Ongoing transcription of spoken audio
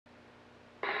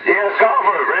Yeah,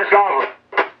 Scoffer, Red Scoffer.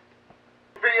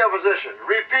 Repeat your position.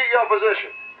 Repeat your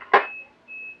position.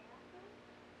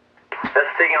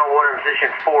 That's taking on water in position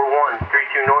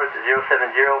 4132 north,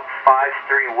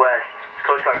 07053 west.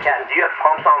 Coast Guard Captain, do you have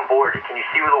pumps on board? Can you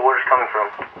see where the water's coming from?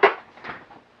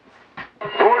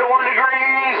 41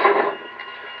 degrees.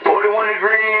 41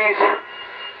 degrees.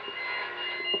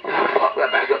 Fuck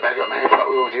that, back up, man. Fuck,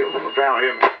 we're going to drown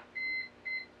here, man.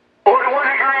 41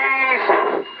 degrees.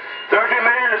 13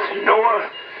 minutes north.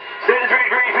 73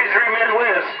 degrees, 53 minutes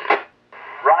west.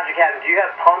 Roger, Captain. Do you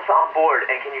have pumps on board,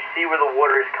 and can you see where the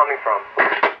water is coming from?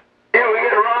 Yeah, we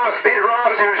get rocks. These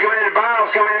rocks here is coming in the bows,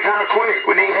 coming in kind of quick.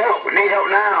 We need help. We need help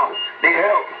now. Need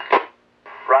help.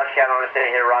 Roger, Captain. I'm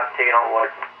understanding here. Rocks taking on water.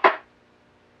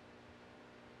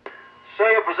 Say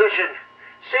your position.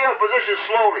 Say your position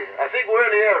slowly. I think we're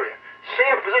in the area. Say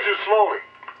your position slowly.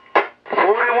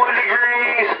 41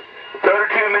 degrees.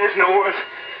 32 minutes north.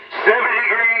 70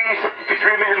 degrees.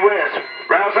 53 minutes west.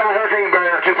 Right outside Hurricane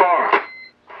Barrier. Too far.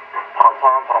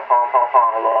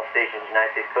 Hello, all stations,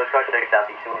 United States Coast Guard, 6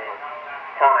 Southeast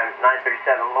Time,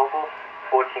 9:37 local,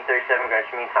 14:37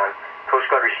 Greenwich Mean Time. Coast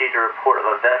Guard received a report of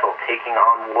a vessel taking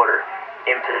on water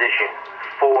in position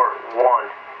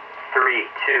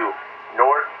 4132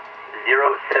 north,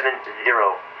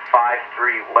 07053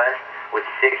 west, with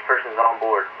 6 persons on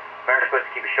board. Mariners request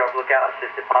to keep a sharp lookout,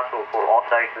 assist if possible for all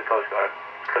sightings to the Coast Guard.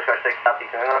 Coast Guard 6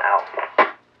 Southeast New England, out.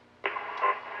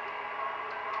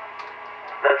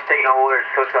 That's taking on water,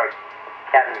 Coast Guard.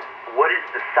 Captain, what is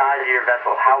the size of your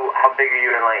vessel? How big are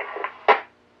you in length?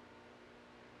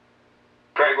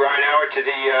 Craig Reinauer to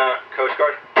the Coast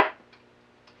Guard.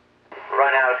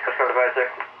 Reinauer, Coast Guard, go ahead, sir.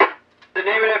 The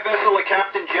name of that vessel,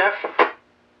 Captain Jeff?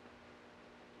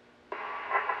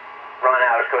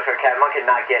 Reinauer, Coast Guard, Captain. I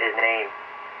cannot get his name.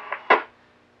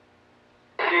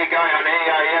 See a guy on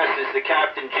AIS is the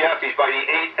Captain Jeff. He's by the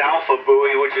 8th Alpha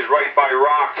buoy, which is right by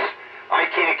rocks. I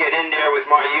can't get in there with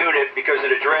my unit because of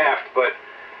the draft, but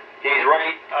he's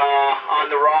right on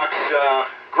the rocks,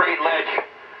 Great Ledge,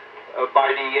 by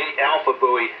the 8th Alpha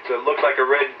buoy. So it looks like a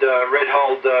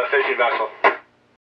red-hulled fishing vessel.